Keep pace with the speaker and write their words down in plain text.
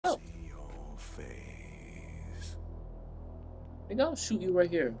Nigga, I'll shoot you right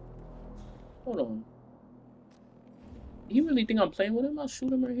here. Hold on. You really think I'm playing with him? I'll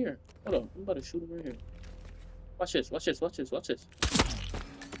shoot him right here. Hold on. I'm about to shoot him right here. Watch this. Watch this. Watch this. Watch this.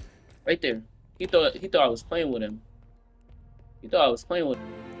 Right there. He thought I was playing with him. He thought I was playing with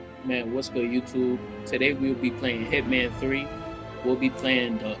him. Man, what's good, YouTube? Today we'll be playing Hitman 3. We'll be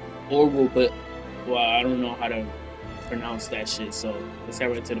playing the Orwell, but well, I don't know how to pronounce that shit. So let's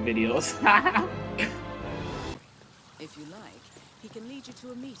head right to the videos. If you like, he can lead you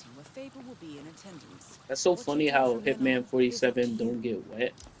to a meeting where Faba will be in attendance. That's so funny how Hitman 47 don't get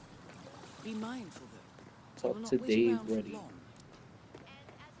wet. Be mindful though. Talk to Dave Ready.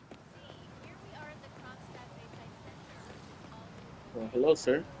 Well, hello,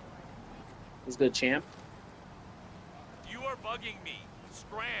 sir. What's good, champ? You are bugging me.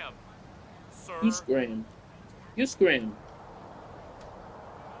 Scram, sir. You scram. You scram.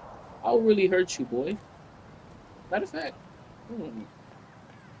 I'll really hurt you, boy. Matter of fact,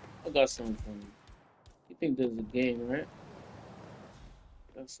 I got something for you. You think there's a game, right?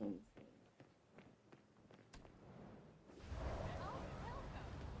 Got something for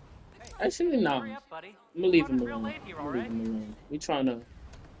you. Actually, no. I'm gonna leave him alone. We trying to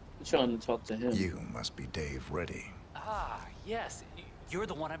talk to him. You must be Dave Ready. Ah, yes. You're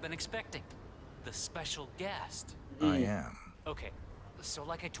the one I've been expecting. The special guest. I am. Okay, so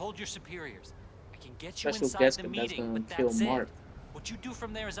like I told your superiors, I can get you Special inside guest the that's meeting, gonna but kill that's Mark. it. What you do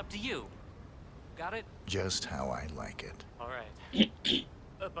from there is up to you. Got it? Just how I like it. All right.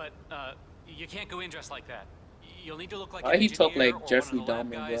 But you can't go in dressed like that. You'll need to look like Why an he talk engineer like or Jeffrey one of the lab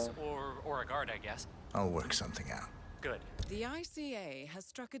Dahmer, guys, bro? or a guard, I guess. I'll work something out. Good. The ICA has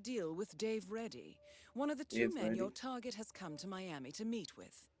struck a deal with Dave Ready, one of the two Dave men Ready? your target has come to Miami to meet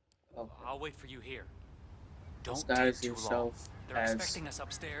with. Okay. I'll wait for you here. Don't Disguise take too long. yourself They're as- expecting us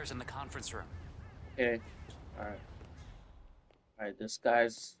upstairs in the conference room. Okay. Alright. Alright,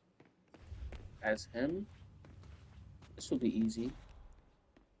 disguise as him. This will be easy.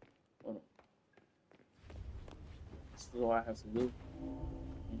 Hold on. This is what I have to do.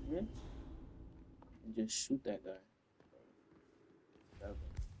 And just shoot that guy.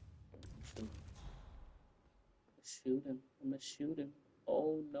 Shoot him. I'm gonna shoot him.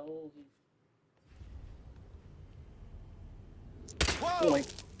 Oh no. Boink.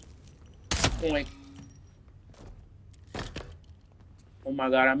 Boink. Oh my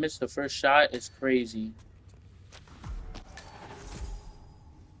god, I missed the first shot. It's crazy.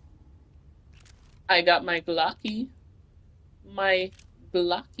 I got my Glocky. My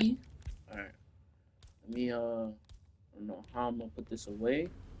Glocky. Alright. Let me, I don't know how I'm gonna put this away.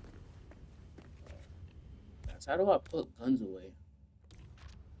 Guys, how do I put guns away?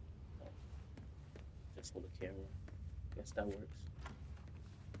 Oh, just hold the camera. Guess that works.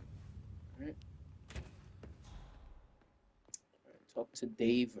 Alright. Talk to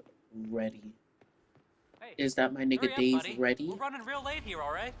Dave Ready. Hey, Is that my nigga hurry up, Dave buddy. Ready? We're running real late here,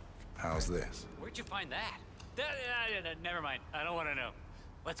 all right? How's this? Where'd you find that? Never mind. I don't want to know.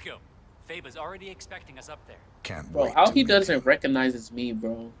 Let's go. Faba's already expecting us up there. Can't Bro, wait how to he meet doesn't you. recognize it's me,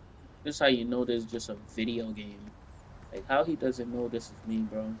 bro. This is how you know this is just a video game. Like, how he doesn't know this is me,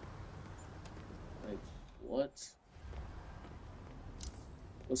 bro. Like, what?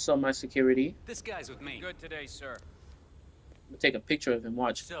 What's up, my security? This guy's with me. Good today, sir. I'm gonna take a picture of him,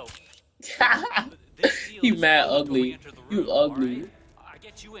 watch. So, this deal You is mad fluid till we ugly. enter the You room, all ugly. right? I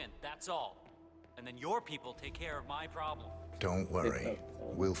get you in, that's all. And then your people take care of my problem. Don't worry.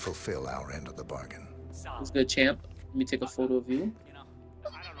 We'll fulfill our end of the bargain. Solid. What's good, champ? Let me take a photo of you. You know,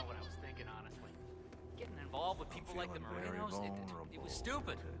 I don't know what I was thinking, honestly. Getting involved with people like the Marinos, it was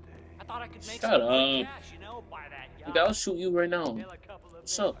stupid. I thought I could make Shut some up. quick cash, you know, buy that yacht. Nigga, I'll shoot you right now. Steal a couple of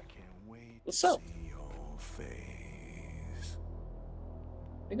What's up? What's up? See your face.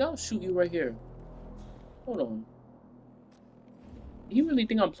 Nigga, I'll shoot you right here. Hold on. You really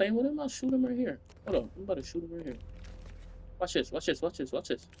think I'm playing with him? I'll shoot him right here. Hold on. I'm about to shoot him right here. Watch this. Watch this. Watch this. Watch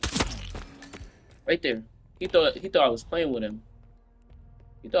this. Right there. He thought I was playing with him.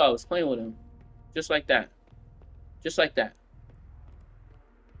 He thought I was playing with him. Just like that. Just like that.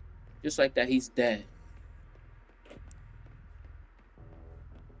 Just like that. He's dead.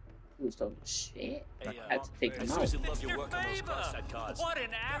 He was talking shit. I had to take him out. Mr. Faba! What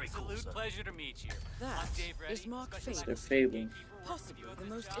an absolute pleasure to meet you. That I'm Dave Ready, is Mark special Mr. Faba, Faba. possibly the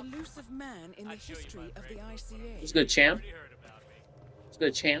most elusive man in the history of the ICA. What's good, champ? What's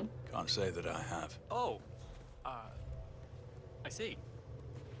good, champ? Can't say that I have. Oh, I see.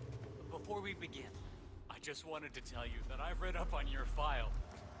 Before we begin, I just wanted to tell you that I've read up on your file.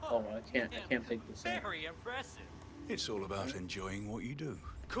 Oh, I can't take this out. Very impressive. It's all about enjoying what you do.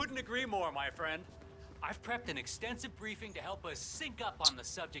 Couldn't agree more, my friend. I've prepped an extensive briefing to help us sync up on the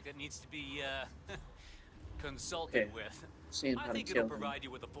subject that needs to be, consulted with. Seeing I how to think kill it'll him. provide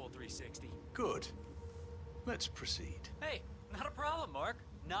you with a full 360. Good. Let's proceed. Hey, not a problem, Mark.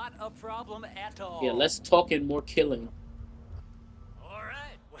 Not a problem at all. Yeah, less talking, more killing. All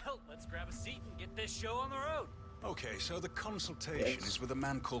right, well, let's grab a seat and get this show on the road. Okay, so the consultation is with a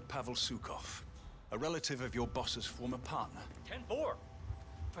man called Pavel Sukov, a relative of your boss's former partner. 10-4.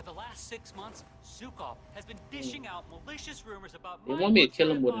 For the last 6 months, Sukov has been dishing out malicious rumors about They my want me to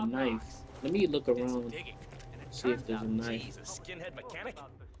kill him with a Bob knife. Knox. Let me look Did some around, digging, and it see if turns there's a out knife. he's a skinhead mechanic.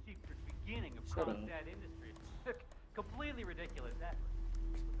 About the secret beginning of Shut up. that industry. Completely ridiculous. That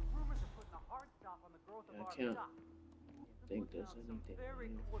the rumors are putting a hard stop on the growth of I our can't stock. think there's Some anything very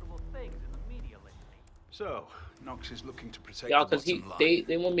here. quotable things in the media lately. So, Knox is looking to protect Y'all, the cause bottom line.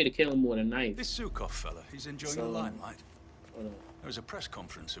 they want me to kill him with a knife. This Sukov fella, he's enjoying So, the limelight. Hold on. There was a press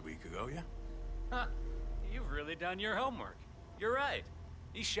conference a week ago, yeah? Huh. You've really done your homework. You're right.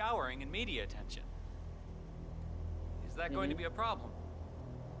 He's showering in media attention. Is that going to be a problem?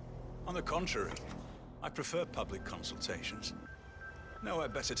 On the contrary, I prefer public consultations. Nowhere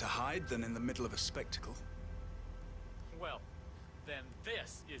better to hide than in the middle of a spectacle. Well, then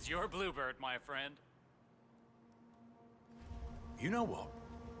this is your bluebird, my friend. You know what?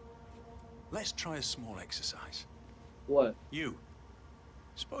 Let's try a small exercise. What? You.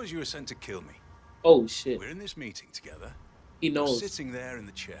 Suppose you were sent to kill me. Oh shit. We're in this meeting together. He You're knows. sitting there in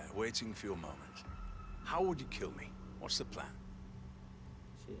the chair, waiting for your moment. How would you kill me? What's the plan?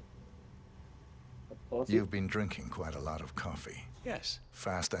 Shit. A coffee? You've been drinking quite a lot of coffee. Yes.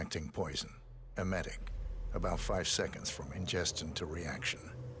 Fast-acting poison. Emetic. About 5 seconds from ingestion to reaction.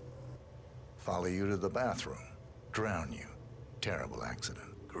 Follow you to the bathroom. Drown you. Terrible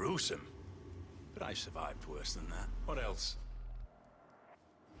accident. Gruesome. But I survived worse than that. What else?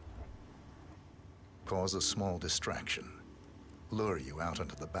 Cause a small distraction. Lure you out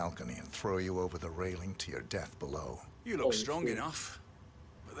onto the balcony and throw you over the railing to your death below. You look strong enough,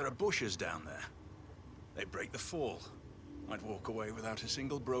 but there are bushes down there. They break the fall. I'd walk away without a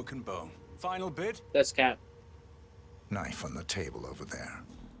single broken bone. Final bit? That's Cap. Knife on the table over there.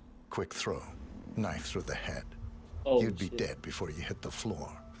 Quick throw. Knife through the head. Oh, You'd be shit. dead before you hit the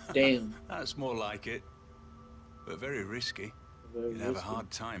floor. Damn. That's more like it. But very risky. Very You'd have a risky. hard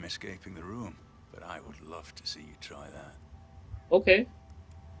time escaping the room. But I would love to see you try that. Okay.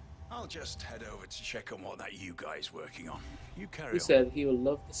 I'll just head over to check on what that you guys working on. You carry He on. said he would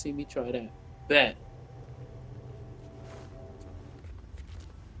love to see me try that. Bet.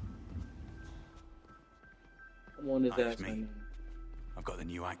 I'm on his Nice ass me. right now. I've got the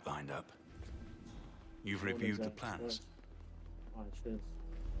new act lined up. You've I'm on his reviewed the ass. plans. Watch this.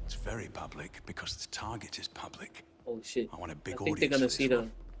 It's very public because the target is public. Oh shit. I want a I big think they're audience gonna for see this the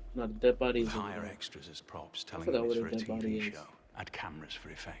one. no, the dead bodies. With in hire there. extras as props, telling forgot them it's what for a a dead body TV is. show. Add cameras for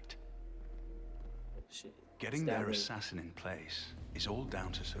effect. Oh, shit. Getting Stab their it. assassin in place is all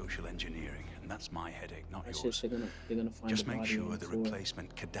down to social engineering, and that's my headache, not That yours. shit, they're gonna find Just the make body sure on the tour.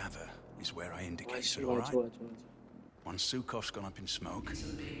 replacement cadaver is where I indicated, Watch, alright? watch. Once Sukov's gone up in smoke,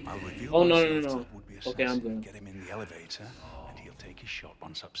 I'll reveal Oh, no, myself no, to no. the would-be Okay, I'm assassin, good. get him in the elevator, and he'll take his shot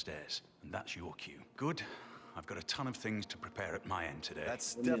once upstairs. And that's your cue. Good. I've got a ton of things to prepare at my end today.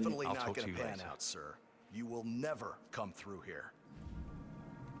 That's definitely I'll not talk to going you to pan later. out, sir. You will never come through here.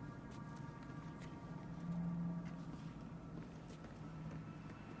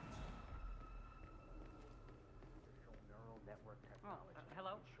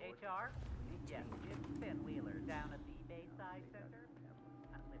 Hello, HR? Yes, it's Finn Wheeler down at the Bayside Center.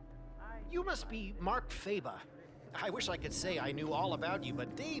 You must be Mark Faba. I wish I could say I knew all about you,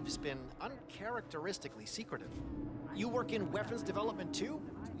 but Dave's been uncharacteristically secretive. You work in weapons development too?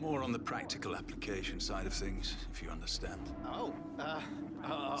 More on the practical application side of things, if you understand. Oh,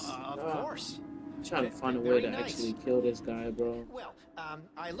 of course. I'm trying to find a way Very to nice. actually kill this guy, bro. Well,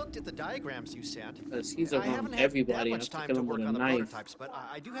 I looked at the diagrams you sent. Because he's I around haven't had that everybody. I much have to time kill to him with work a on the knife. prototypes, but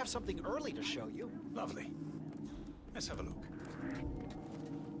I do have something early to show you. Lovely. Let's have a look.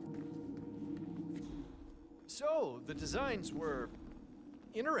 So, the designs were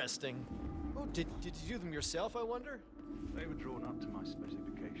interesting. Oh, did you do them yourself, I wonder? They were drawn up to my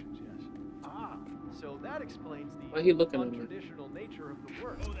specifications, yes. Ah, so that explains the Why he looking at me? untraditional nature of the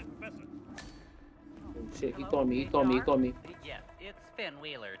work. Oh shit, he called me. Yes, it's Finn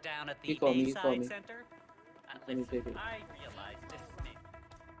Wheeler down at He the called me, Bayside Center. Let me Listen, take it. I realize this may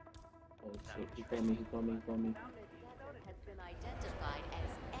Oh shit, he called me. Has been identified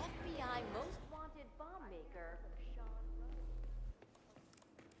as FBI most wanted bomb maker, Sean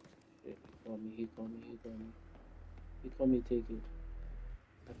Shit, he called me. He told me take it.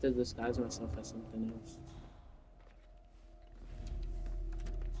 I have to disguise myself as something else.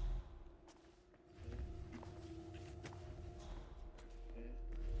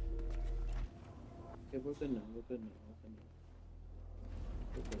 Okay, we're good now. We're good now.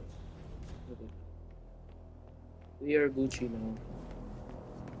 We're good. We're good. We are Gucci now.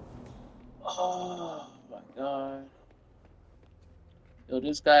 Oh my god. Yo,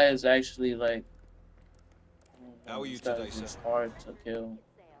 this guy is actually like. How are you this guy today, is sir? just hard to kill.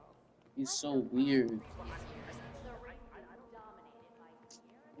 He's so weird.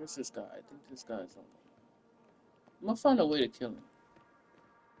 Where's this guy? I think this guy's on. I'm gonna find a way to kill him.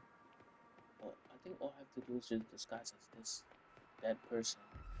 Well, I think all I have to do is just disguise as that person.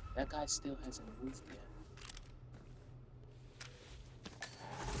 That guy still hasn't moved yet.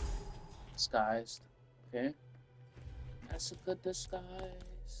 Disguised. Okay. That's a good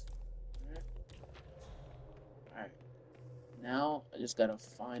disguise. Alright. Now I just gotta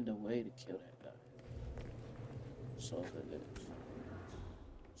find a way to kill that guy. So it is.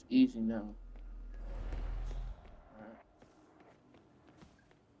 It's easy now. Alright.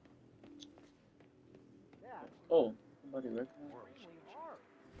 Oh, somebody recognized.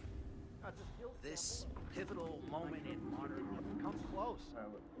 This pivotal moment in modern come close.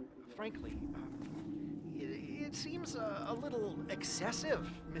 Frankly, it seems a little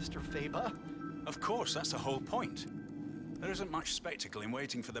excessive, Mr. Faba. Of course, that's the whole point. There isn't much spectacle in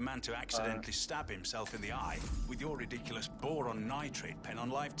waiting for the man to accidentally stab himself in the eye with your ridiculous boron nitrate pen on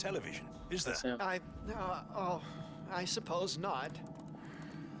live television, is there? I suppose not.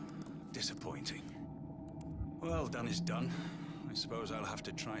 Disappointing. Well, done is done. I suppose I'll have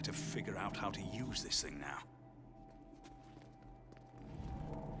to try to figure out how to use this thing now.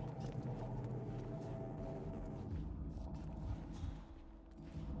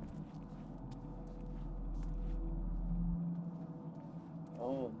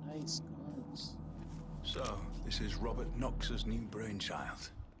 Oh, nice guns. So, this is Robert Knox's new brainchild.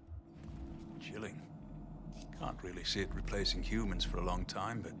 Chilling. Can't really see it replacing humans for a long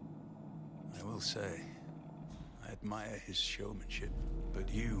time, but I will say, I admire his showmanship. But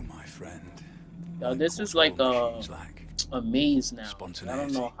you, my friend... Yo, this is like a maze now. I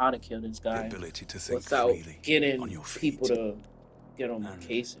don't know how to kill this guy without getting people to get on my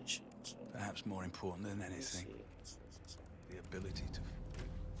case and shit. So. Perhaps more important than anything, the ability to...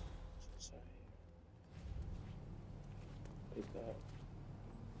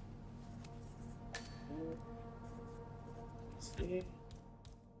 See?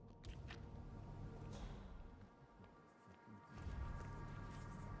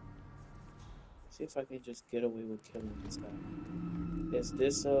 See if I can just get away with killing this guy. Is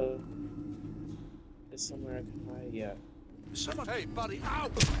this somewhere I can hide? Yeah. Someone, hey buddy,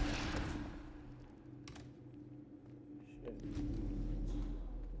 ow! Shit.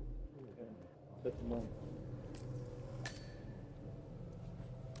 Okay. Put them on.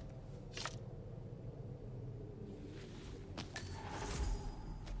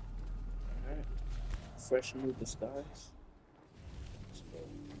 Alright. Fresh new disguise. Let's go.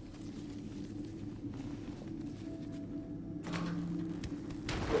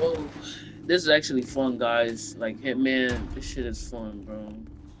 Whoa, this is actually fun, guys. Like Hitman, this shit is fun, bro.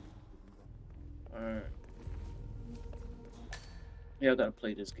 Alright. Yeah, I gotta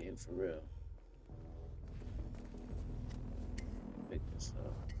play this game for real. Pick this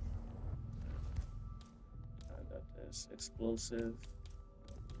up. I got this. Explosive.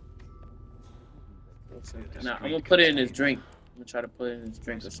 Now, I'm gonna put it in his drink. I'm gonna try to put it in his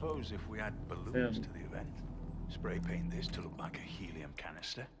drink. I suppose if we add balloons to the event, spray paint this to look like a helium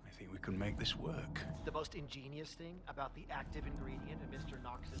canister, I think we can make this work. The most ingenious thing about the active ingredient in Mr.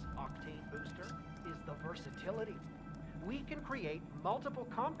 Knox's octane booster is the versatility. We can create multiple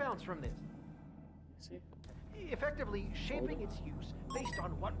compounds from this. See? Effectively shaping its use based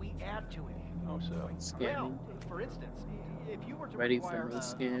on what we add to it. Oh, so? Well, for instance, if you were to require a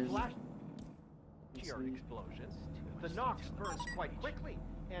flash explosion, the Knox burns quite quickly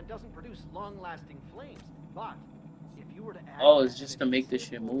and doesn't produce long-lasting flames. But if you were to add it's just to make this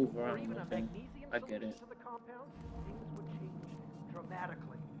shit move around. Okay. I get it. to the compound, things would change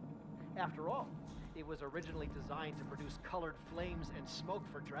dramatically. After all, it was originally designed to produce colored flames and smoke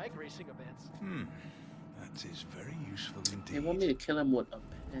for drag racing events. That is very useful indeed. They want me to kill him with a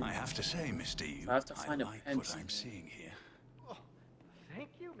pen. I have to say, Mr. Yu, I have to find I a like pen. what I'm seeing here. Oh, thank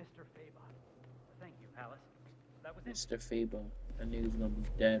you, Mr. Faba. Thank you, Alice. That was Mr. Faba. I knew he was gonna be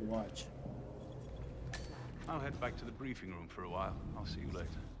dead. Watch. I'll head back to the briefing room for a while. I'll see you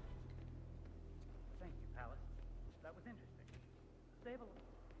later. Thank you, Alice. That was interesting. Save a little.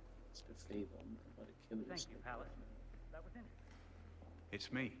 Mr. Faba. I'm about to kill this. Thank you, Alice. That was interesting.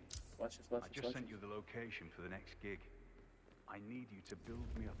 It's me. Watch this, watch I this, just watch sent this. you the location for the next gig. I need you to build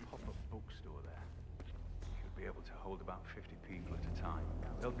me a pop-up bookstore there. You'll be able to hold about 50 people at a time.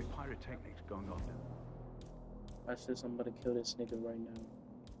 There'll be pyrotechnics going on. Watch this, I'm about to kill this nigga right now.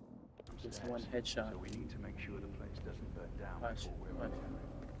 Just one headshot. So we need to make sure the place doesn't burn down Watch, before we're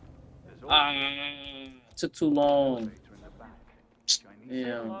watch. Took too long. Yeah.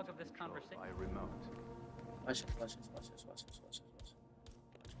 Yeah. Log of this conversation. By remote. Watch this, watch this, watch this, watch this, watch this, watch this.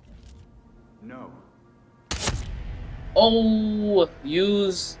 No. Oh,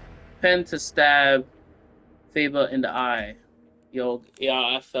 use pen to stab Faba in the eye. Yo, yeah,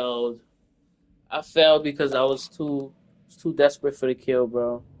 I failed. I failed because I was too desperate for the kill,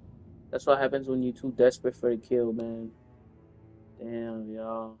 bro. That's what happens when you're too desperate for the kill, man. Damn,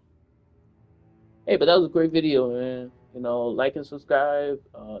 y'all. Hey, but that was a great video, man. You know, like and subscribe,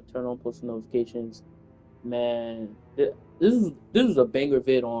 turn on post notifications. Man, this is a banger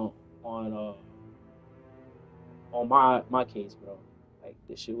vid on my case, bro. Like,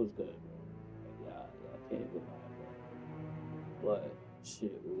 this shit was good, bro. Like, yeah, I can't even lie, bro. But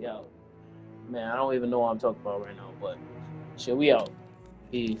shit, we out. Man, I don't even know what I'm talking about right now, but shit, we out.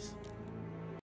 Peace.